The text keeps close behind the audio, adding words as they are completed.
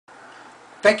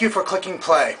Thank you for clicking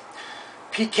play.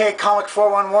 PK Comic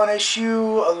 411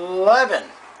 issue 11.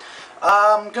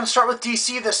 I'm going to start with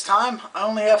DC this time. I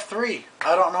only have 3.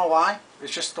 I don't know why.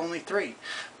 It's just only 3.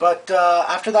 But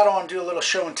after that I want to do a little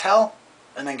show and tell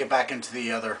and then get back into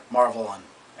the other Marvel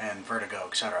and Vertigo,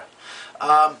 etc.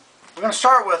 We're going to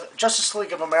start with Justice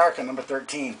League of America number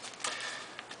 13.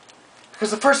 Because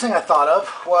the first thing I thought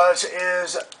of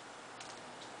is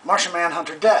Martian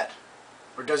Manhunter dead?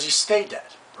 Or does he stay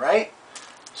dead, right?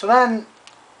 So then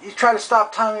you try to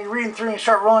stop time, you're reading through and you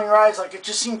start rolling your eyes like it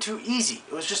just seemed too easy.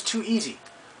 It was just too easy.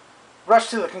 Rush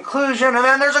to the conclusion and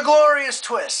then there's a glorious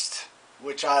twist,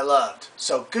 which I loved.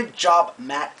 So good job,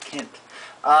 Matt Kindt.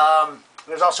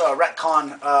 There's also a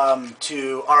retcon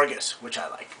to Argus, which I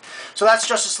like. So that's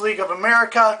Justice League of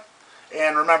America.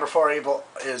 And remember, For Evil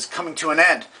is coming to an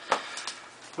end.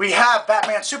 We have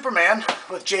Batman Superman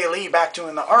with Jay Lee back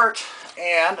doing the art.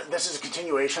 And this is a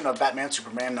continuation of Batman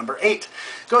Superman number 8.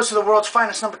 Goes to the World's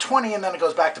Finest number 20, and then it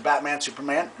goes back to Batman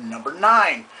Superman number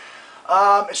 9.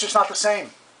 It's just not the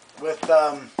same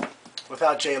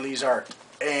without Jay Lee's art.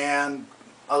 And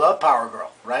I love Power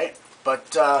Girl, right?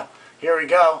 But here we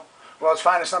go. World's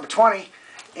Finest number 20.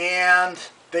 And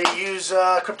they use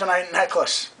Kryptonite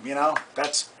Necklace. You know,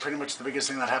 that's pretty much the biggest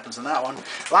thing that happens in that one.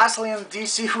 Lastly, in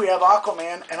DC, we have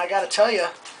Aquaman. And I got to tell you,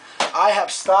 I have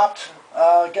stopped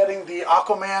getting the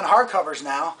Aquaman hardcovers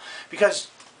now because,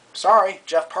 sorry,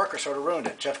 Jeff Parker sort of ruined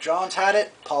it. Jeff Johns had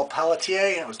it, Paul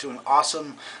Pelletier was doing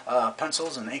awesome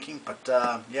pencils and inking,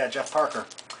 but yeah, Jeff Parker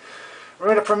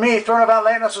ruined it for me. Throne of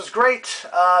Atlantis was great.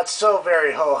 It's so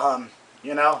very ho-hum,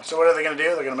 you know. So what are they going to do?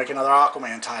 They're going to make another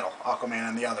Aquaman title. Aquaman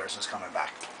and the Others is coming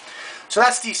back. So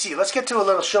that's DC. Let's get to a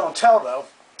little show and tell, though.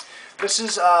 This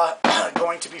is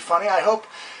going to be funny, I hope.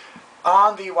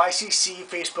 On the YCC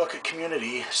Facebook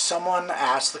community, someone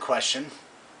asked the question,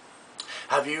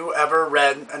 have you ever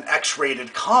read an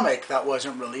X-rated comic that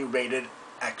wasn't really rated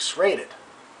X-rated?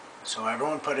 So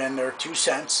everyone put in their 2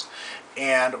 cents,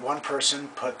 and one person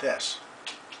put this.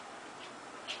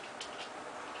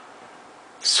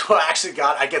 So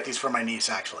I get these from my niece,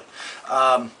 actually.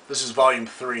 This is volume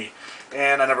 3,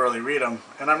 and I never really read them.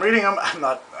 And I'm reading them, I'm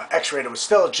not X-rated, it was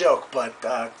still a joke, but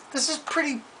this is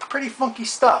pretty funky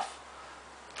stuff.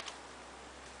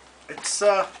 It's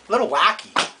a little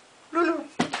wacky.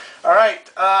 Alright,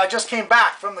 I just came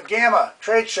back from the GAMA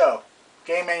trade show.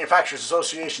 Game Manufacturers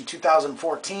Association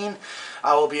 2014.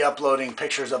 I will be uploading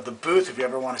pictures of the booth if you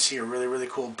ever want to see a really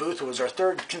cool booth. It was our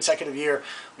 3rd consecutive year.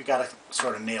 We got it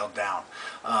sort of nailed down.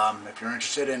 If you're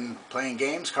interested in playing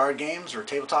games, card games, or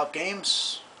tabletop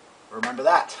games, remember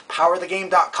that.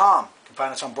 PowerTheGame.com. You can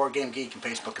find us on Board Game Geek and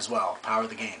Facebook as well. Power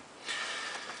the Game.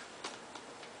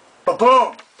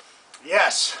 Ba-boom!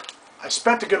 Yes. I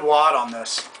spent a good wad on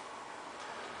this,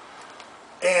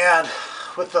 and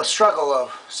with the struggle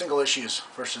of single issues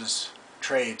versus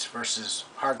trades versus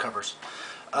hardcovers,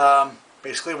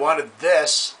 basically wanted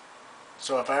this,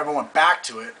 so if I ever went back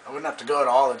to it, I wouldn't have to go to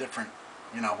all the different,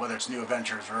 you know, whether it's New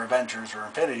Avengers or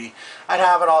Infinity, I'd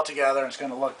have it all together and it's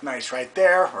going to look nice right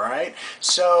there, right?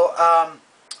 So,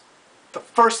 the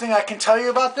first thing I can tell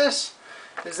you about this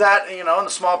is that, you know, in the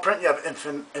small print you have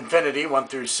Infinity 1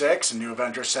 through 6 and New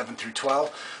Avengers 7 through 12.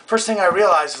 First thing I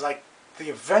realized is like the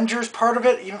Avengers part of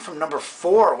it, even from number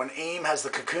 4 when AIM has the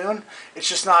cocoon, it's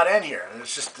just not in here.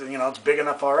 It's just, you know, it's big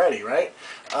enough already, right?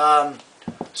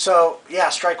 So yeah,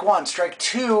 strike 1, strike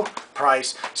 2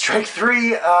 price, strike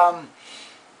 3.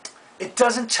 It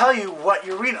doesn't tell you what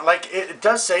you're reading. Like it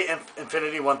does say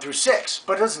Infinity 1 through 6,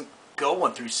 but it doesn't go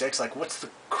 1 through 6. Like what's the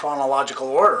chronological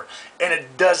order? And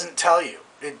it doesn't tell you.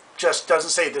 It just doesn't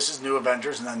say this is New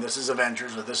Avengers and then this is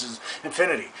Avengers or this is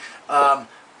Infinity.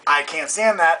 I can't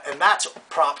stand that, and that's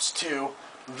props to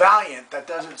Valiant that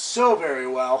does it so very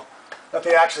well that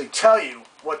they actually tell you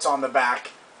what's on the back.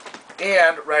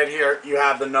 And right here you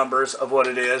have the numbers of what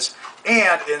it is,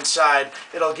 and inside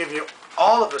it'll give you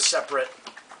all of the separate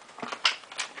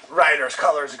writers,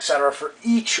 colors, etc. for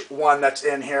each one that's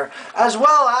in here, as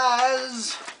well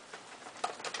as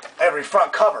every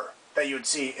front cover that you would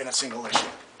see in a single issue.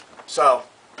 So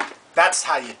that's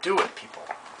how you do it, people.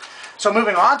 So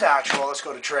moving on to actual, let's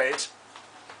go to trades.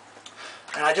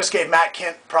 And I just gave Matt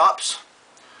Kindt props.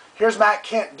 Here's Matt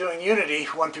Kindt doing Unity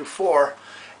 1 through 4,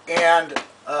 and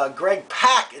Greg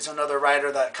Pak is another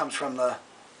writer that comes from the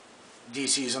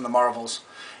DCs and the Marvels,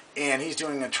 and he's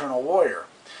doing Eternal Warrior.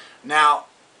 Now,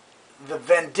 the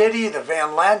Venditti, the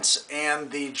Van Lents,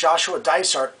 and the Joshua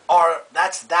Dysart are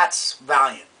that's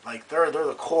Valiant. Like they're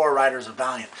the core writers of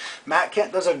Valiant. Matt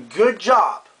Kindt does a good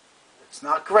job. It's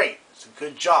not great. It's a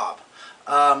good job.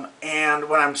 And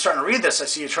when I'm starting to read this, I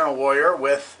see Eternal Warrior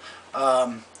with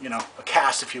you know, a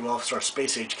cast, if you will, sort of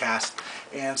space age cast.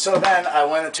 And so then I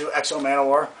went into Exo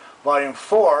Manowar, Volume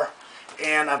 4,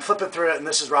 and I'm flipping through it, and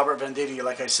this is Robert Venditti,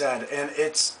 like I said, and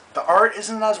the art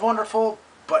isn't as wonderful,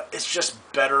 but it's just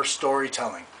better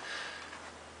storytelling.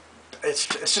 It's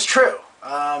just true.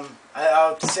 I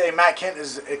would say Matt Kindt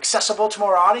is accessible to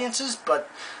more audiences, but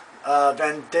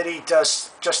Venditti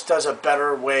just does a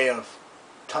better way of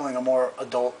telling a more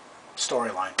adult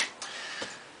storyline.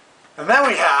 And then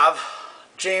we have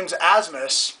James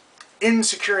Asmus,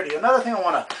 Insecurity. Another thing I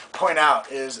want to point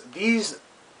out is these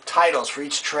titles for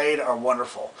each trade are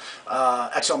wonderful.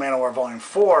 Exo Manowar Volume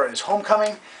 4 is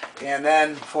Homecoming, and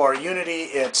then for Unity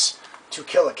it's To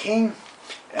Kill a King,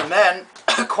 and then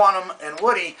Quantum and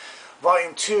Woody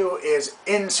Volume 2 is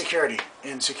Insecurity.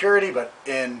 Insecurity, but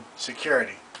in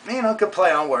security. You know, good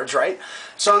play on words, right?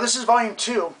 So this is Volume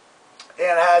 2, and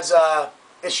it has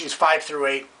issues 5 through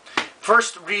 8.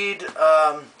 First read,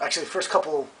 actually the first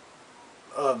couple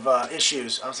of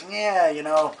issues, I was like, yeah, you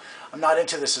know, I'm not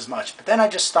into this as much. But then I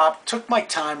just stopped, took my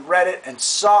time, read it, and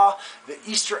saw the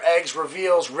Easter eggs,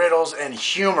 reveals, riddles, and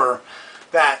humor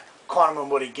that Quantum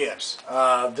and Woody gives.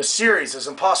 The series is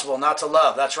impossible not to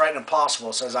love. That's right,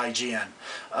 impossible, says IGN.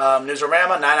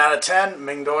 Newsarama, 9 out of 10.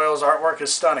 Ming Doyle's artwork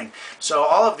is stunning. So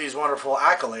all of these wonderful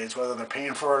accolades, whether they're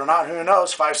paying for it or not, who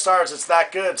knows? 5 stars, it's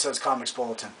that good, says Comics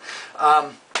Bulletin.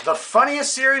 The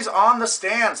funniest series on the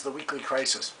stands, The Weekly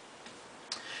Crisis.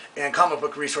 And Comic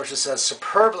Book Resources says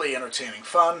superbly entertaining,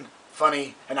 fun,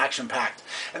 funny, and action-packed.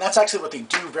 And that's actually what they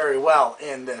do very well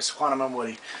in this Quantum and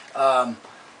Woody.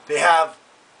 They have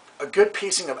a good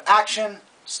piecing of action,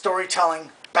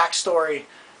 storytelling, backstory,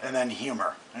 and then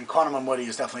humor. And Quantum and Woody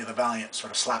is definitely the valiant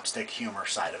sort of slapstick humor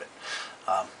side of it,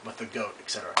 with the goat,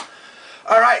 etc.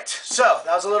 Alright, so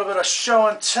that was a little bit of show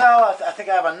and tell. I think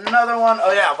I have another one.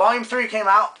 Oh yeah, Volume 3 came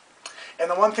out. And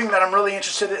the one thing that I'm really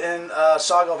interested in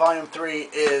Saga Volume 3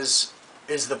 is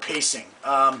the pacing.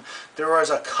 There was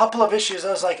a couple of issues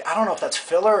I was like, I don't know if that's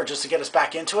filler or just to get us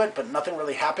back into it, but nothing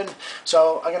really happened.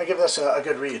 So I'm going to give this a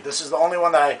good read. This is the only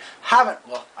one that I haven't,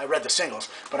 well, I read the singles,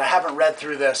 but I haven't read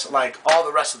through this like all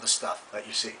the rest of the stuff that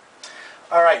you see.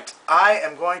 Alright, I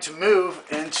am going to move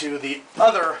into the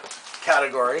other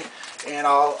category, and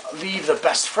I'll leave the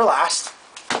best for last.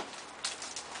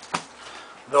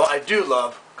 Though I do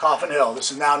love Coffin Hill.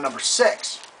 This is now number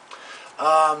 6.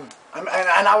 And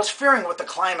I was fearing what the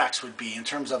climax would be in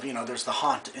terms of, you know, there's the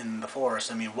haunt in the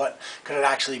forest. I mean, what could it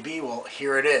actually be? Well,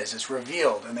 here it is. It's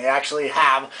revealed, and they actually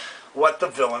have what the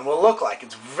villain will look like.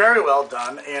 It's very well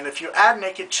done, and if you add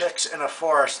naked chicks in a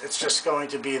forest, it's just going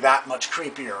to be that much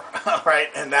creepier, right?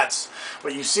 And that's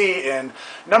what you see in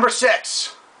number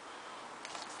 6.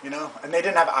 You know, and they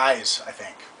didn't have eyes, I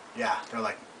think. Yeah, they're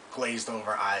like glazed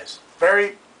over eyes.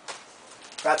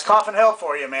 That's Coffin Hill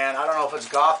for you, man. I don't know if it's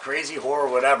goth, crazy, horror,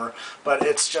 whatever, but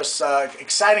it's just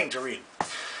exciting to read.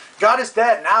 God is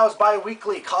Dead now is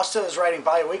bi-weekly. Costa is writing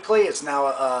bi-weekly. It's now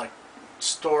a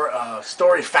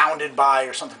story founded by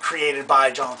or something created by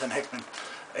Jonathan Hickman.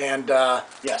 And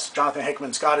yes, Jonathan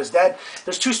Hickman's God is Dead.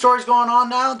 There's 2 stories going on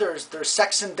now. There's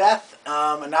Sex and Death,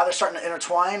 and now they're starting to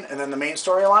intertwine, and then the main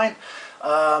storyline.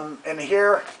 And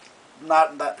here,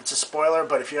 not that it's a spoiler,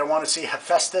 but if you want to see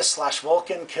Hephaestus /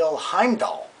 Vulcan kill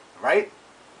Heimdall, right?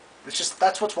 It's just,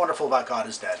 that's what's wonderful about God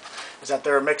is Dead, is that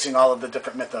they're mixing all of the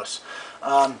different mythos.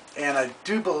 And I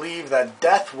do believe that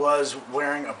Death was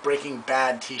wearing a Breaking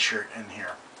Bad t-shirt in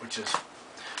here, which is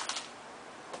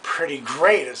pretty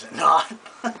great, is it not?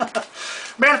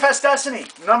 Manifest Destiny,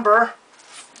 number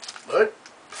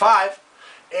 5.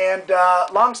 And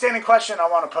long-standing question I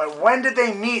want to put, when did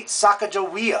they meet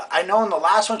Sacagawea? I know in the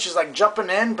last one she's like jumping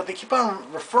in, but they keep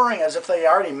on referring as if they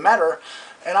already met her.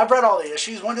 And I've read all the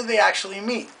issues. When did they actually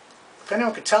meet? If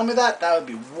anyone could tell me that, that would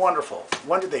be wonderful.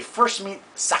 When did they first meet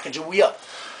Sacagawea?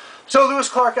 So Lewis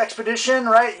Clark Expedition,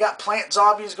 right? You got plant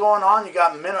zombies going on. You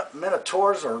got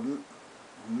minotaurs or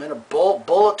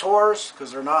bulletors,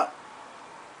 because they're not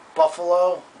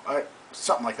buffalo, right?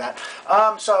 Something like that.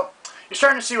 So you're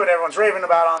starting to see what everyone's raving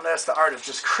about on this. The art is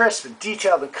just crisp and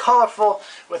detailed and colorful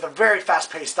with a very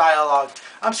fast-paced dialogue.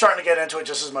 I'm starting to get into it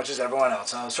just as much as everyone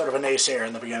else. I was sort of a naysayer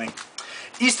in the beginning.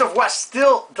 East of West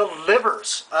still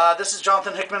delivers. This is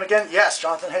Jonathan Hickman again. Yes,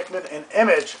 Jonathan Hickman in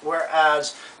Image,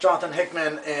 whereas Jonathan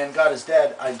Hickman in God is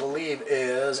Dead, I believe,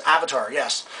 is Avatar.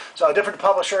 Yes. So a different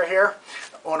publisher here.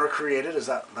 Owner created,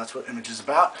 that's what Image is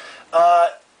about.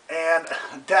 And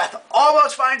Death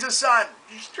almost finds his son.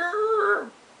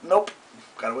 Nope.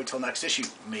 Gotta wait till next issue,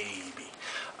 maybe.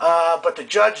 But the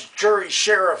judge, jury,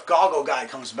 sheriff, goggle guy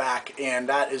comes back, and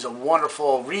that is a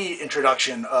wonderful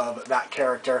reintroduction of that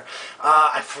character.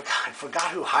 I forgot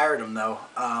who hired him, though.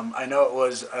 I know it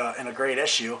was in a great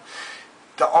issue.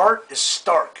 The art is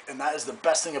stark, and that is the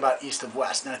best thing about East of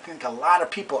West. And I think a lot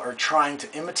of people are trying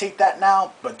to imitate that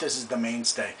now, but this is the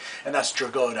mainstay, and that's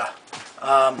Dragoda.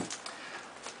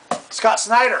 Scott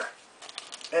Snyder,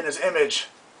 in his Image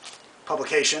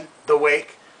publication, The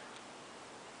Wake,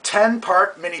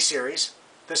 10-part miniseries.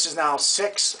 This is now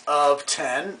 6 of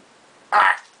 10,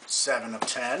 7 of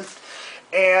 10.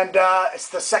 And it's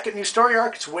the second new story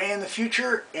arc. It's way in the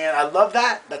future, and I love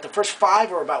that the first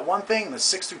 5 are about one thing, and the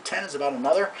 6 through 10 is about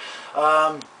another.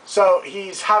 So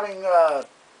he's having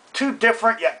 2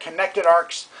 different yet connected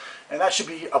arcs, and that should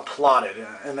be applauded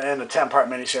in the 10-part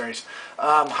miniseries.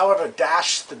 However,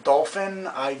 Dash the Dolphin,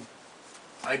 I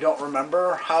don't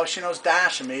remember how she knows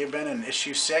Dash. It may have been in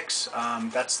issue 6.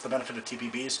 That's the benefit of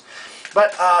TPBs.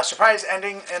 But surprise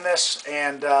ending in this,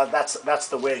 and that's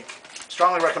The Wake.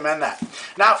 Strongly recommend that.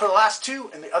 Now for the last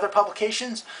 2 in the other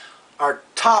publications, our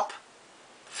top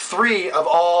 3 of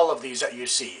all of these that you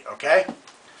see, okay?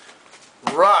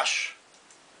 Rush.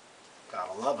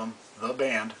 Gotta love them. The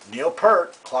band. Neil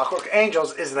Peart, Clockwork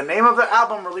Angels, is the name of the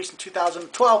album released in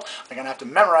 2012. I'm going to have to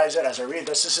memorize it as I read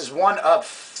this. This is 1 of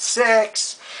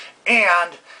 6.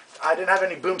 And I didn't have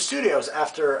any Boom Studios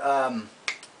after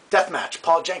Deathmatch.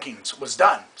 Paul Jenkins was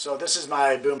done. So this is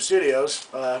my Boom Studios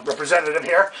representative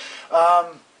here.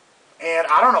 And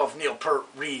I don't know if Neil Peart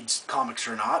reads comics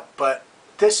or not, but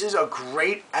this is a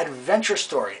great adventure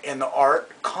story, and the art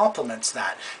complements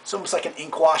that. It's almost like an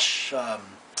ink wash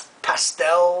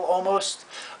pastel almost,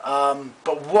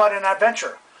 but what an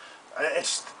adventure.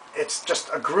 It's just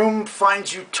a groom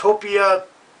finds utopia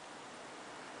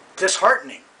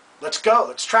disheartening. Let's go,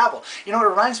 let's travel. You know, it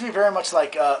reminds me very much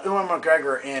like Ewan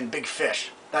McGregor in Big Fish,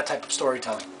 that type of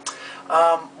storytelling.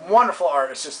 Wonderful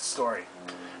art, it's just a story.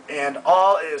 And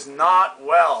all is not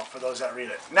well for those that read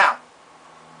it. Now,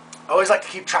 I always like to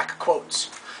keep track of quotes,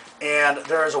 and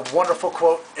there is a wonderful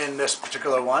quote in this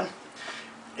particular one.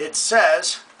 It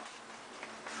says,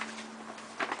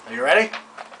 are you ready?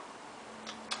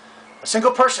 A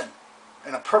single person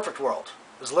in a perfect world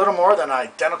is little more than an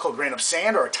identical grain of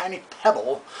sand or a tiny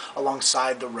pebble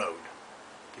alongside the road.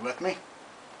 You with me?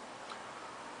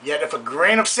 Yet if a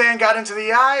grain of sand got into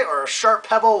the eye or a sharp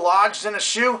pebble lodged in a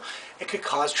shoe, it could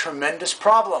cause tremendous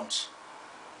problems.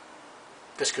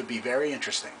 This could be very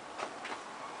interesting.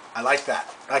 I like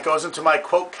that. That goes into my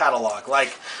quote catalog.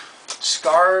 Like,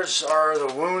 scars are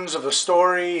the wounds of the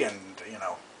story, and, you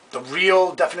know, the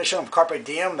real definition of Carpe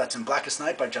Diem, that's in Blackest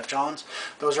Night by Jeff Johns.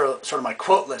 Those are sort of my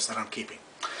quote list that I'm keeping.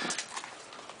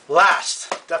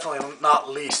 Last, definitely not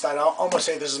least, I'd almost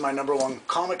say this is my #1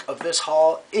 comic of this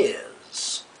haul,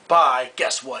 is by,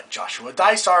 guess what, Joshua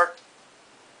Dysart,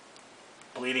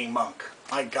 Bleeding Monk.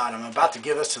 My God, I'm about to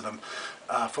give this to them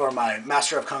for my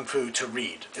Master of Kung Fu to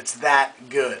read. It's that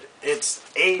good. It's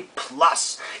A+.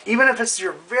 Even if it's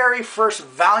your very first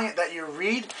Valiant that you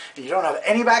read and you don't have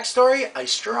any backstory, I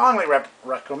strongly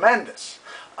recommend this.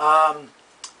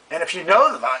 And if you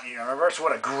know the Valiant universe,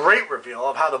 what a great reveal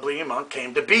of how the Bleeding Monk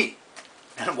came to be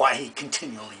and why he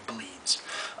continually bleeds.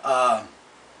 The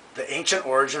ancient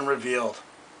origin revealed.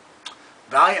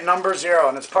 Valiant #0,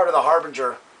 and it's part of the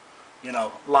Harbinger, you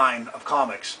know, line of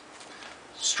comics.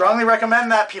 Strongly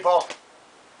recommend that, people.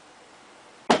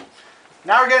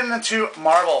 Now we're getting into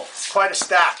Marvel. Quite a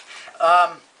stack.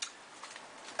 I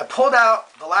pulled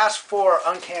out the last 4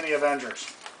 Uncanny Avengers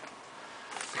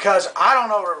because I don't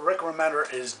know what Rick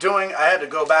Remender is doing. I had to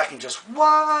go back and just,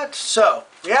 what? So,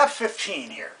 we have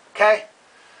 15 here, okay?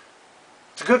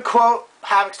 It's a good quote.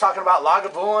 Havoc's talking about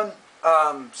Lagavulin,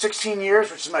 16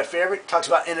 years, which is my favorite. Talks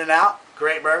about In-N-Out.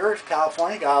 Great burgers,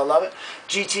 California, gotta love it.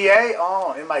 GTA,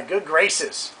 oh, in my good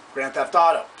graces. Grand Theft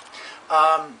Auto.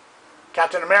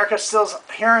 Captain America still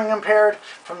hearing impaired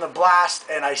from the blast,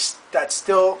 and that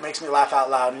still makes me laugh out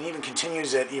loud, and even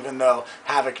continues it, even though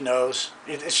Havoc knows.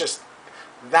 It's just,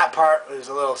 that part is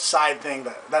a little side thing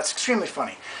that's extremely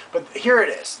funny. But here it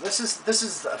is. This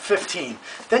is 15.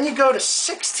 Then you go to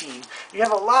 16. You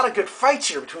have a lot of good fights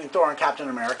here between Thor and Captain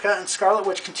America, and Scarlet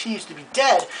Witch continues to be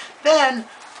dead. Then,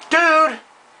 dude,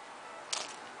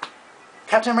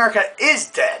 Captain America is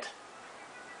dead.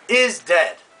 Is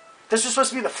dead. This was supposed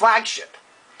to be the flagship.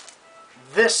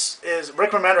 This is,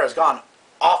 Rick Remender has gone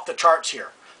off the charts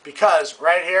here. Because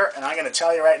right here, and I'm going to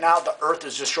tell you right now, the Earth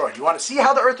is destroyed. You want to see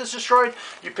how the Earth is destroyed?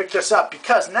 You pick this up.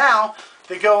 Because now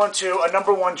they go into a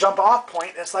 #1 jump off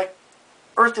point. It's like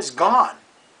Earth is gone.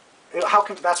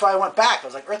 That's why I went back. I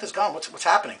was like, Earth is gone. What's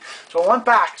happening? So I went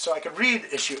back so I could read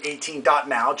issue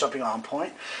 18.now, jumping on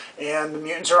point, and the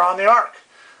mutants are on the Ark.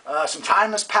 Some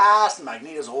time has passed, and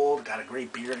Magneto's old, got a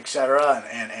great beard, etc.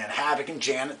 And Havoc and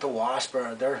Janet the Wasp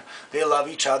they love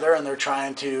each other, and they're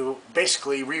trying to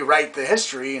basically rewrite the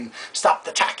history and stop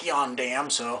the Tachyon Dam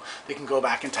so they can go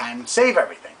back in time and save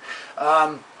everything.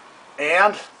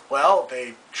 Well,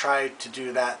 they try to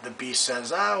do that. The Beast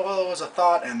says, well, it was a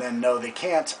thought, and then no, they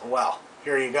can't. Well,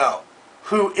 here you go.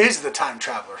 Who is the time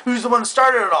traveler? Who's the one who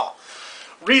started it all?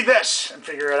 Read this and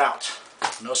figure it out.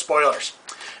 No spoilers.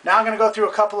 Now I'm going to go through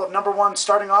a couple of #1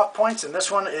 starting off points, and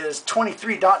this one is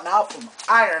 23.now from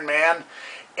Iron Man.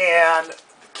 And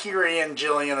Kiri and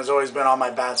Jillian has always been on my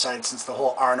bad side since the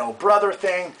whole Arno brother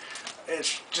thing.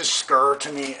 It's just scur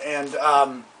to me. And,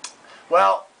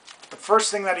 well, the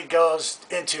first thing that he goes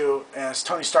into, as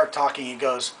Tony Stark talking, he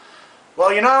goes,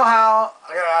 well, you know how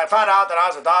I found out that I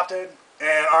was adopted,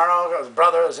 and Arnold's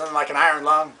brother is in like an iron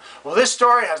lung? Well, this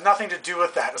story has nothing to do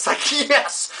with that. It's like,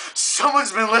 yes,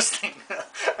 someone's been listening,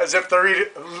 as if they're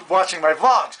watching my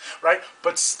vlogs, right?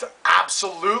 But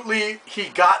absolutely, he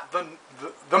got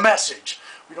the message.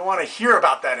 We don't want to hear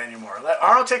about that anymore. Let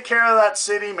Arnold take care of that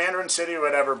city, Mandarin City,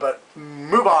 whatever, but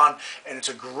move on. And it's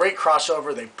a great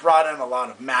crossover. They brought in a lot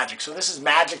of magic. So this is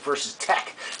magic versus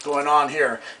tech going on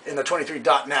here in the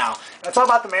 23.now. And it's all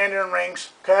about the Mandarin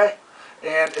rings, okay?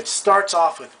 And it starts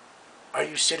off with, are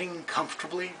you sitting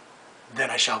comfortably? Then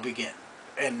I shall begin.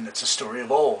 And it's a story of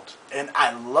old. And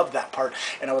I love that part.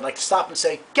 And I would like to stop and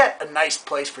say, get a nice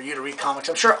place for you to read comics.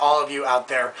 I'm sure all of you out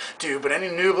there do. But any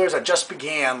nooblers that just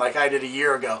began, like I did a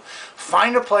year ago,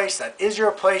 find a place that is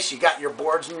your place. You got your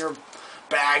boards and your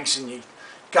bags, and you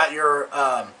got your,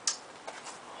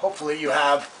 hopefully you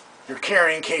have your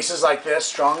carrying cases like this.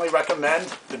 Strongly recommend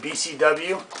the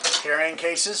BCW carrying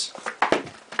cases.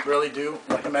 Really do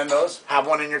recommend those. Have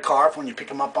one in your car when you pick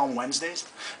them up on Wednesdays,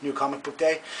 New Comic Book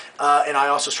Day. And I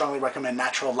also strongly recommend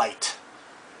natural light.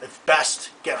 If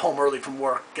best, get home early from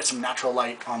work, get some natural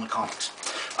light on the comics.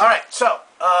 All right, so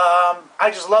I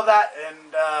just love that,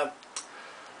 and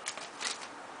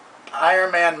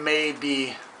Iron Man may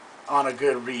be on a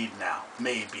good read now,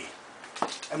 maybe.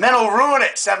 And then he'll ruin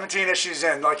it 17 issues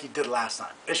in like he did last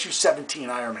time. Issue 17,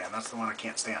 Iron Man. That's the one I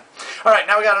can't stand. All right,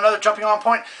 now we got another jumping on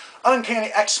point. Uncanny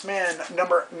X-Men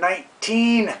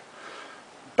 #19.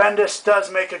 Bendis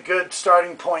does make a good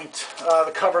starting point.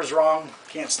 The cover's wrong.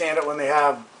 Can't stand it when they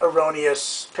have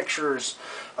erroneous pictures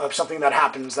of something that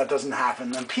happens that doesn't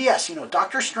happen. And P.S., you know,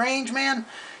 Doctor Strange, man,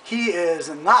 he is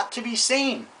not to be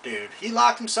seen, dude. He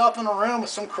locked himself in a room with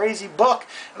some crazy book,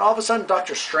 and all of a sudden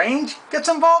Doctor Strange gets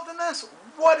involved in this?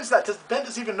 What is that? Does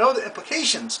Bendis even know the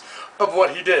implications of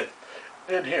what he did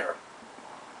in here?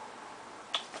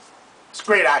 It's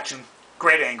great action,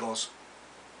 great angles,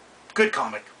 good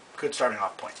comic, good starting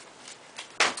off point.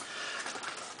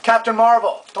 Captain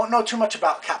Marvel. Don't know too much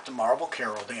about Captain Marvel,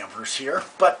 Carol Danvers here,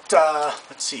 but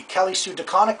let's see. Kelly Sue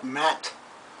DeConnick, Matt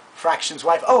Fraction's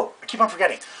wife. Oh, I keep on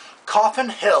forgetting. Coffin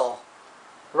Hill,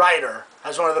 writer,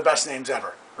 has one of the best names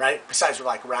ever, right? Besides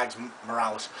like Rags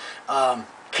Morales.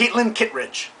 Caitlin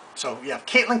Kittredge. So you have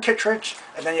Caitlin Kittredge,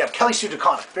 and then you have Kelly Sue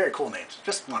DeConnick. Very cool names.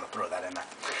 Just want to throw that in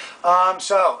there.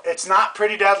 So it's not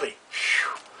Pretty Deadly.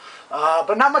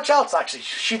 But not much else, actually.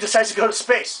 She decides to go to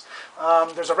space.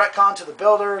 There's a retcon to the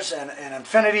Builders and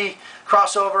Infinity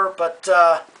crossover, but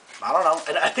I don't know.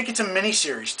 And I think it's a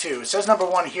mini-series, too. It says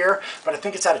 #1 here, but I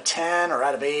think it's out of 10 or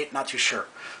out of 8. Not too sure.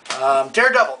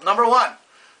 Daredevil, #1.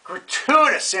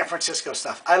 Gratuitous San Francisco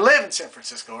stuff. I live in San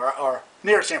Francisco, or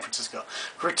near San Francisco.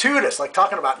 Gratuitous, like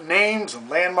talking about names and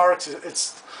landmarks.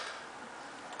 It's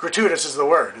gratuitous is the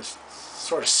word. It's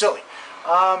sort of silly.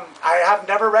 I have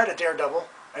never read a Daredevil,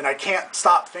 and I can't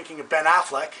stop thinking of Ben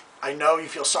Affleck. I know you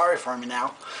feel sorry for me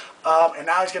now. And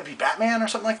now he's going to be Batman or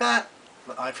something like that.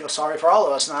 I feel sorry for all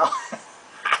of us now.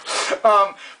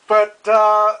 But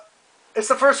it's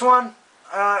the first one.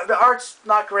 The art's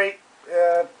not great.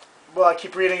 Well, I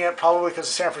keep reading it probably because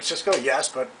of San Francisco, yes,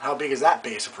 but how big is that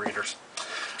base of readers?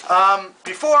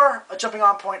 Before a jumping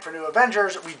on point for New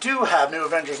Avengers, we do have New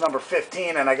Avengers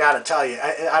 #15, and I gotta tell you,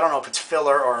 I don't know if it's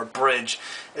filler or a bridge.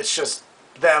 It's just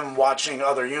them watching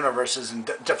other universes and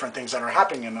different things that are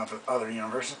happening in other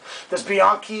universes. There's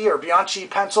Bianchi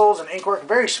pencils and inkwork,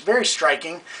 very, very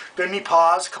striking. Gave me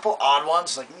pause, a couple odd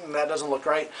ones, like that doesn't look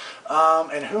right.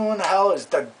 And who in the hell is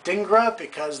the Dingra?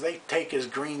 Because they take his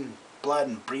green blood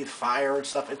and breathe fire and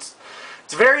stuff. It's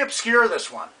very obscure, this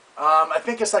one. I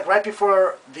think it's like right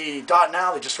before the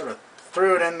 .now, they just sort of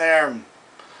threw it in there and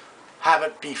have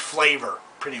it be flavor,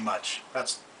 pretty much.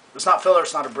 It's not filler,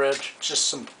 it's not a bridge, it's just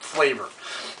some flavor.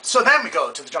 So then we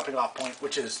go to the jumping off point,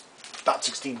 which is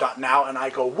 .16.now, and I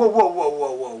go, whoa, whoa, whoa,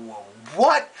 whoa, whoa, whoa,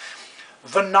 what?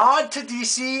 The nod to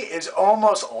DC is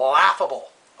almost laughable,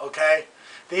 okay?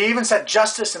 They even said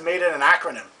justice and made it an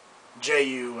acronym,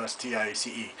 Justice.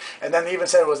 And then they even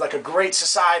said it was like a great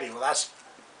society. Well, that's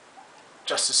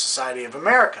Justice Society of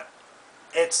America.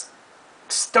 It's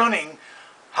stunning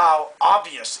how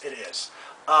obvious it is.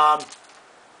 Yeah,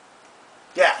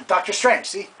 Doctor Strange,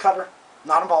 see, cover,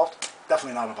 not involved,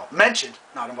 definitely not involved. Mentioned,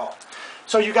 not involved.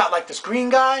 So you got like this green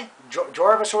guy,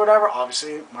 Jorvis or whatever,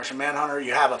 obviously Martian Manhunter.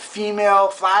 You have a female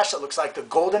Flash that looks like the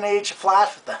Golden Age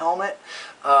Flash with the helmet.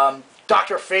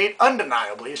 Dr. Fate,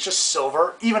 undeniably, is just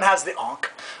silver, even has the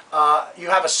Ankh. You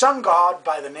have a sun god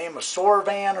by the name of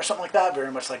Sorvan or something like that,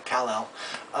 very much like Kal-El.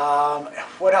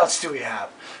 What else do we have?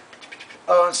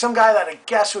 Oh, and some guy that I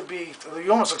guess would be, he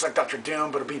almost looks like Dr.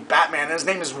 Doom, but it'd be Batman, and his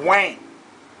name is Wayne.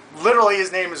 Literally,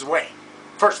 his name is Wayne.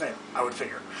 First name, I would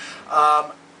figure.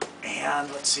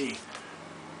 And let's see.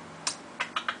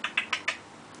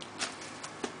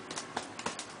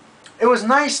 It was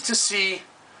nice to see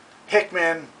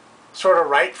Hickman sort of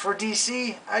write for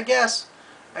DC, I guess.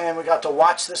 And we got to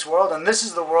watch this world, and this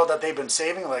is the world that they've been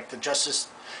saving, like the Justice.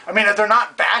 I mean, they're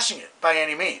not bashing it by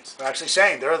any means. They're actually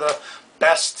saying they're the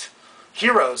best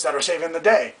heroes that are saving the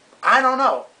day. I don't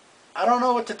know. I don't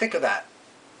know what to think of that.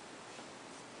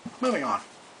 Moving on.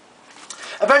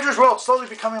 Avengers World, slowly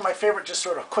becoming my favorite, just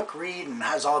sort of quick read, and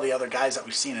has all the other guys that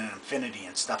we've seen in Infinity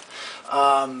and stuff.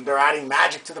 They're adding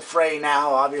magic to the fray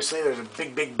now, obviously. There's a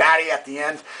big, big baddie at the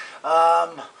end.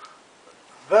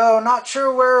 Though, not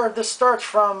sure where this starts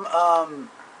from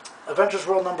Avengers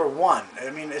World #1. I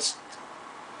mean, it's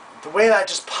the way that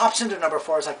just pops into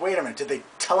 #4 is like, wait a minute, did they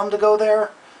tell him to go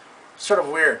there? Sort of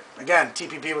weird. Again,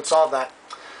 TPB would solve that.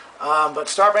 But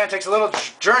Starbrand takes a little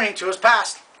journey to his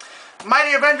past.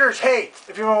 Mighty Avengers, hey,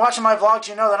 if you've been watching my vlogs,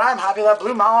 you know that I'm happy that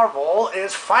Blue Marvel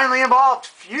is finally involved.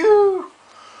 Phew!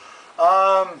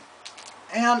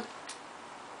 And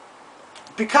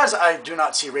because I do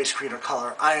not see race, creed, or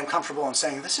color, I am comfortable in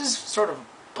saying this is sort of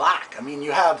black. I mean,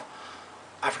 you have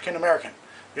African American.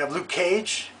 You have Luke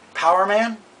Cage, Power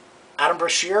Man, Adam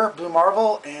Brashear, Blue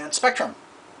Marvel, and Spectrum.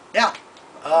 Yeah.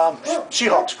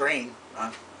 She-Hulk's green.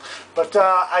 But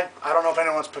I don't know if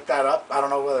anyone's picked that up. I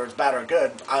don't know whether it's bad or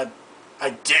good. I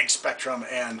dig Spectrum,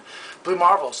 and Blue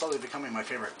Marvel is slowly becoming my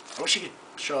favorite. I wish he could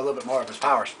show a little bit more of his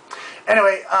powers.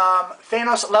 Anyway,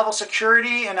 Thanos level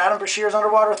security and Adam Brashear's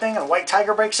underwater thing, and White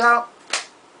Tiger breaks out.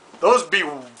 Those be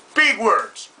big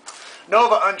words.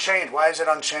 Nova Unchained. Why is it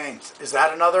Unchained? Is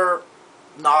that another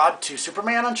nod to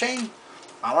Superman Unchained?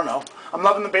 I don't know. I'm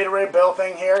loving the Beta Ray Bill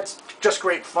thing here. It's just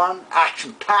great fun,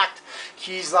 action-packed.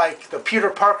 He's like the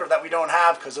Peter Parker that we don't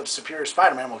have because of Superior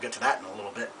Spider-Man. We'll get to that in a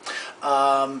little bit.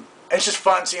 It's just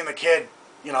fun seeing the kid,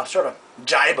 you know, sort of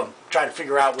jibe him, try to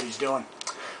figure out what he's doing.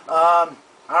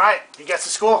 Alright, he gets to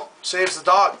school, saves the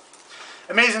dog.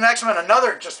 Amazing X-Men,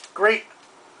 another just great,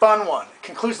 fun one. It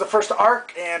concludes the first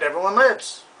arc, and everyone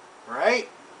lives. Right?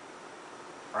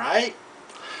 Right?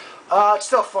 It's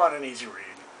still fun and easy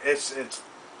read. It's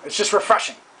just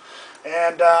refreshing.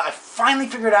 And I finally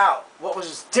figured out what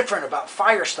was different about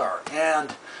Firestar.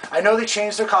 And I know they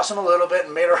changed their costume a little bit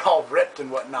and made her all ripped and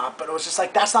whatnot, but it was just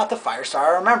like, that's not the Firestar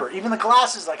I remember. Even the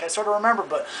glasses, like, I sort of remember,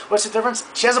 but what's the difference?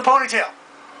 She has a ponytail.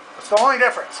 That's the only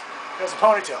difference. She has a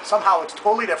ponytail. Somehow it's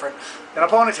totally different than a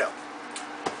ponytail.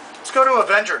 Let's go to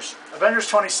Avengers. Avengers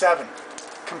 27.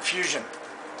 Confusion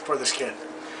for this kid.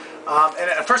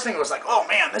 And the first thing was like, oh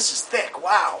man, this is thick,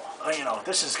 wow. You know,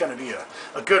 this is going to be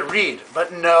a good read.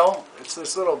 But no, it's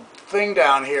this little thing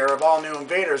down here of all new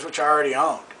invaders, which I already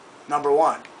owned.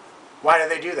 #1. Why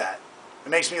did they do that? It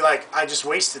makes me like, I just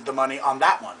wasted the money on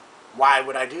that one. Why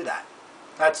would I do that?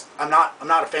 I'm not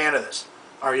a fan of this.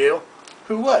 Are you?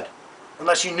 Who would?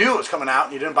 Unless you knew it was coming out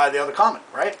and you didn't buy the other comic,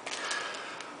 right?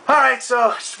 Alright,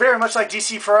 so it's very much like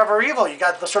DC Forever Evil. You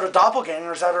got the sort of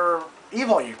doppelgangers that are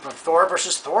evil. You have Thor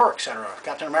versus Thor, etc.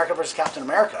 Captain America versus Captain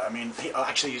America. I mean,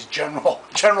 actually he's General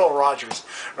Rogers,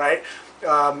 right?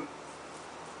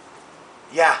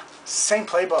 Yeah, same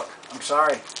playbook. I'm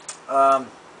sorry.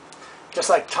 Just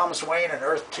like Thomas Wayne in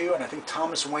Earth 2, and I think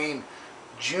Thomas Wayne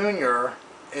Jr.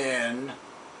 in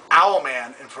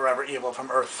Owlman in Forever Evil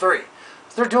from Earth 3.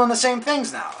 They're doing the same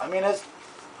things now. I mean,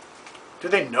 do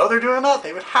they know they're doing that?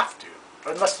 They would have to.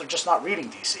 Unless they're just not reading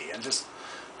DC and just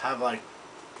have like,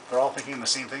 they're all thinking the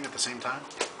same thing at the same time.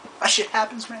 That shit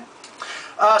happens, man.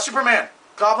 Superman,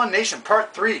 Goblin Nation,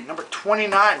 Part 3, number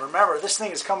 29. Remember, this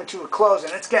thing is coming to a close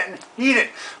and it's getting heated.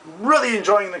 Really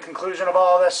enjoying the conclusion of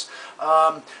all this.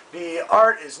 The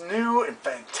art is new and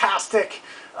fantastic.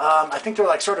 I think they're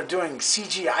like sort of doing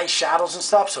CGI shadows and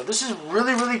stuff. So this is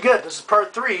really, really good. This is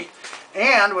Part 3.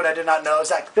 And what I did not know is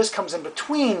that this comes in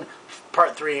between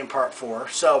Part 3 and Part 4.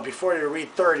 So before you read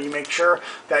 30, make sure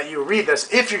that you read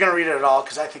this, if you're going to read it at all,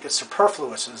 because I think it's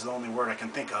superfluous is the only word I can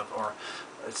think of. Or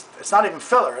it's not even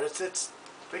filler.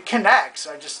 It connects.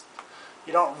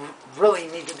 You don't really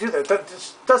need to do that.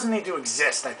 This doesn't need to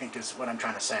exist, I think, is what I'm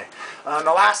trying to say. The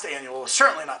last annual was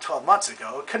certainly not 12 months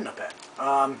ago. It couldn't have been.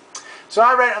 So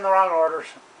I read it in the wrong order.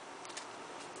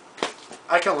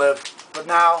 I can live. But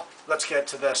now, let's get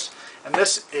to this. And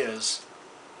this is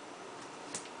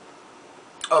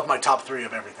of my top 3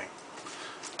 of everything.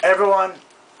 Everyone,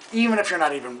 even if you're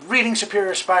not even reading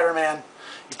Superior Spider-Man,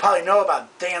 you probably know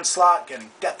about Dan Slott getting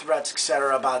death threats,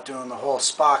 etc., about doing the whole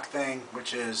Spock thing,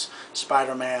 which is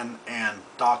Spider-Man and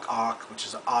Doc Ock, which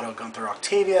is Otto Gunther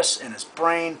Octavius in his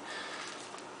brain.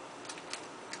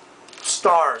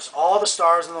 Stars, all the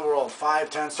stars in the world, 5,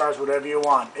 10 stars, whatever you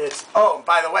want. Oh,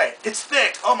 by the way, it's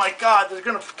thick. Oh my God, they're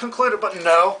going to conclude it, but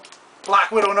no.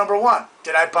 Black Widow #1.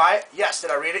 Did I buy it? Yes.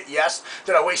 Did I read it? Yes.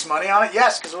 Did I waste money on it?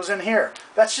 Yes, because it was in here.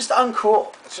 That's just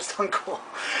uncool. It's just uncool.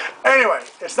 Anyway,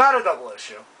 it's not a double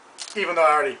issue, even though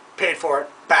I already paid for it,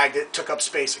 bagged it, took up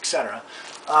space, etc.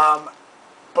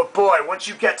 But boy, once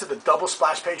you get to the double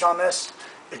splash page on this,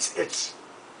 it's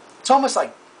almost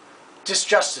like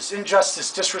disjustice,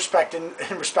 injustice, disrespect, in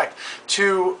respect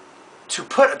to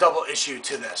put a double issue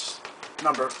to this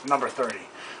number 30.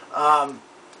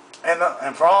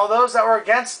 And for all those that were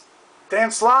against Dan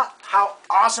Slott, how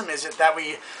awesome is it that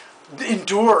we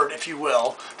endured, if you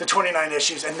will, the 29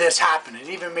 issues and this happened. It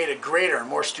even made it greater and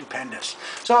more stupendous.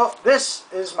 So this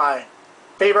is my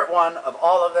favorite one of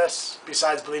all of this,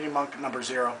 besides Bleeding Monk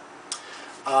 #0.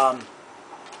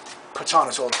 Puts on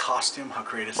his old costume. How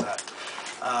great is that?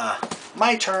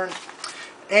 My turn.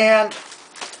 And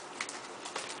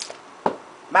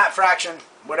Matt Fraction,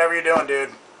 whatever you're doing,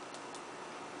 dude,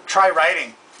 try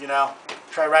writing.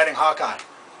 Try writing Hawkeye.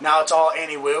 Now it's all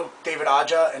Annie Wu, David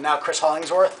Aja, and now Chris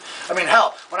Hollingsworth. I mean,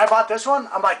 hell, when I bought this one,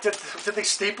 I'm like, did they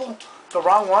staple the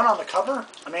wrong one on the cover?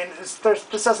 I mean,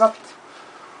 this has nothing.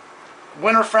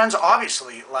 Winter Friends,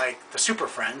 obviously, like the Super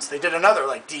Friends, they did another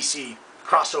like DC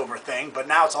crossover thing, but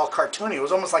now it's all cartoony. It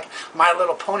was almost like My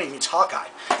Little Pony meets Hawkeye.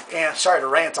 And sorry to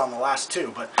rant on the last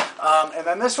two, but and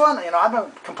then this one, I've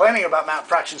been complaining about Matt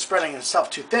Fraction spreading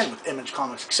himself too thin with Image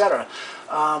Comics, etc.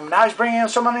 Now he's bringing in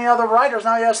so many other writers.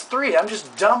 Now he has 3. I'm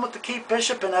just done with the Kate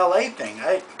Bishop in LA thing.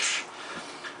 I'm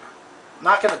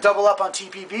not going to double up on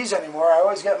TPBs anymore. I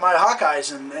always get my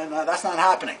Hawkeyes, and that's not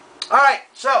happening. All right,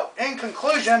 so in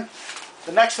conclusion,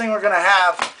 the next thing we're going to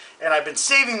have, and I've been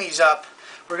saving these up,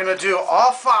 we're going to do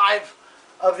all 5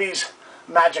 of these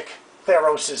Magic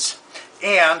Theroses.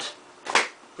 And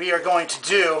we are going to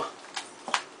do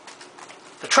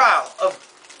the Trial of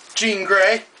Jean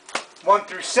Grey, 1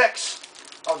 through 6.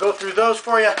 I'll go through those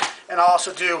for you, and I'll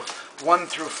also do 1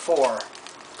 through 4.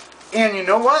 And you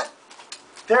know what?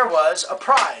 There was a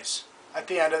prize at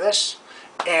the end of this,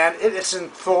 and it's in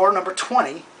Thor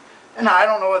 #20. And I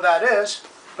don't know what that is,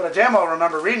 but I damn well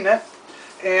remember reading it.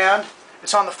 And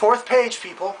it's on the 4th page,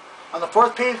 people. On the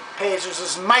 4th page, there's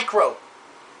this micro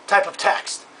type of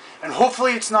text. And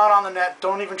hopefully it's not on the net.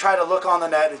 Don't even try to look on the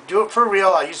net. Do it for real.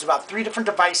 I used about 3 different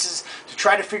devices to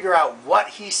try to figure out what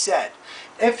he said.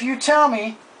 If you tell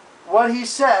me what he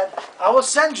said, I will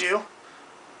send you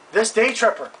this Day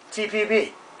Tripper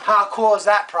TPB. How cool is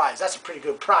that prize? That's a pretty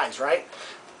good prize, right?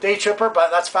 Day Tripper,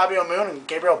 but that's Fabio Moon and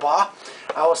Gabriel Ba.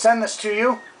 I will send this to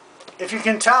you if you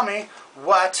can tell me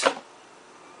what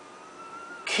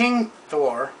King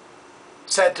Thor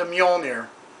said to Mjolnir,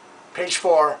 page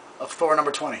 4 of Thor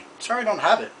 #20. Sorry I don't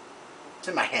have it. It's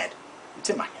in my head. It's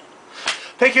in my head.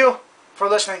 Thank you for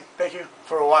listening. Thank you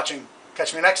for watching.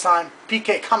 Catch me next time.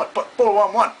 PK Comic Book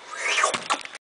 411.